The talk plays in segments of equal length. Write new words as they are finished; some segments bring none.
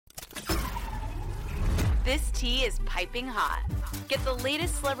This tea is piping hot. Get the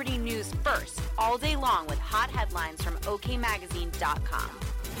latest celebrity news first all day long with hot headlines from okmagazine.com.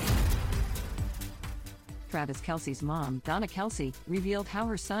 Travis Kelce's mom, Donna Kelce, revealed how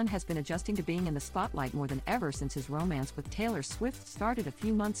her son has been adjusting to being in the spotlight more than ever since his romance with Taylor Swift started a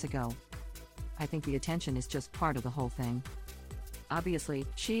few months ago. I think the attention is just part of the whole thing. Obviously,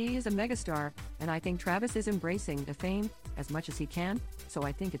 she is a megastar, and I think Travis is embracing the fame as much as he can, so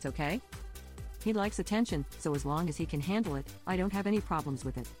I think it's okay. He likes attention, so as long as he can handle it, I don't have any problems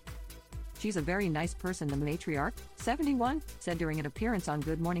with it. She's a very nice person, the matriarch, 71, said during an appearance on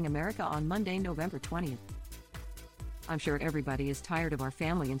Good Morning America on Monday, November 20th. I'm sure everybody is tired of our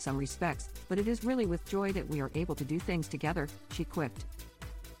family in some respects, but it is really with joy that we are able to do things together, she quipped.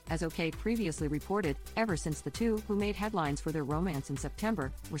 As OK previously reported, ever since the two, who made headlines for their romance in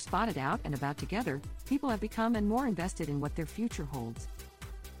September, were spotted out and about together, people have become and more invested in what their future holds.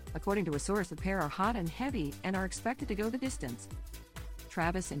 According to a source, the pair are hot and heavy and are expected to go the distance.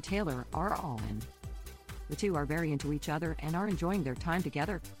 Travis and Taylor are all in. The two are very into each other and are enjoying their time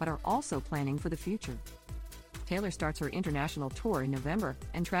together, but are also planning for the future. Taylor starts her international tour in November,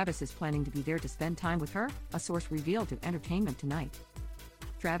 and Travis is planning to be there to spend time with her, a source revealed to Entertainment Tonight.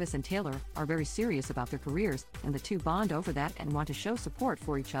 Travis and Taylor are very serious about their careers, and the two bond over that and want to show support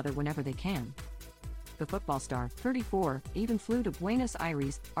for each other whenever they can. The football star, 34, even flew to Buenos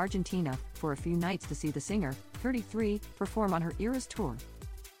Aires, Argentina, for a few nights to see the singer, 33, perform on her Eras tour.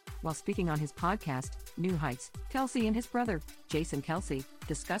 While speaking on his podcast, New Heights, Kelce and his brother, Jason Kelce,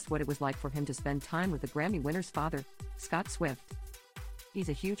 discussed what it was like for him to spend time with the Grammy winner's father, Scott Swift. He's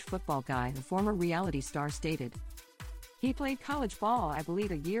a huge football guy, the former reality star stated. He played college ball, I believe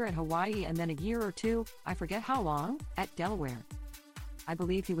a year at Hawaii and then a year or two, I forget how long, at Delaware. I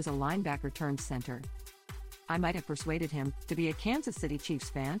believe he was a linebacker turned center. I might have persuaded him to be a Kansas City Chiefs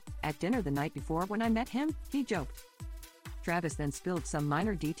fan at dinner the night before when I met him, he joked. Travis then spilled some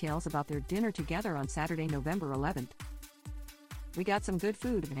minor details about their dinner together on Saturday, November 11th. We got some good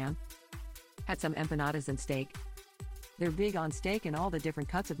food, man. Had some empanadas and steak. They're big on steak and all the different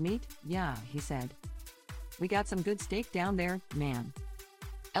cuts of meat, yeah, he said. We got some good steak down there, man.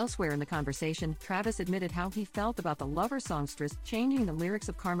 Elsewhere in the conversation, Travis admitted how he felt about the Lover songstress changing the lyrics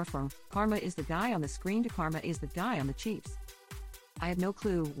of Karma from "Karma is the guy on the screen" to "Karma is the guy on the Chiefs." I had no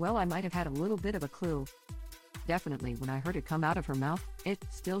clue. Well, I might have had a little bit of a clue. Definitely, when I heard it come out of her mouth, it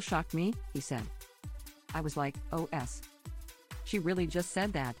still shocked me, he said. I was like, oh, she really just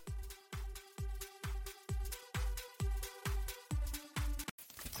said that.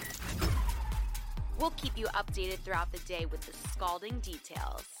 We'll keep you updated throughout the day with the scalding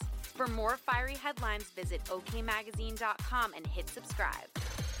details. For more fiery headlines, visit okmagazine.com and hit subscribe.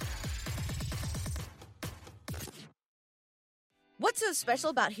 What's so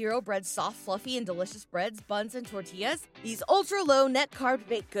special about Hero Bread's soft, fluffy, and delicious breads, buns, and tortillas? These ultra-low net-carb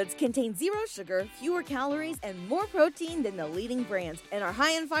baked goods contain zero sugar, fewer calories, and more protein than the leading brands, and are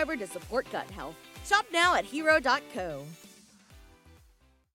high in fiber to support gut health. Shop now at hero.co.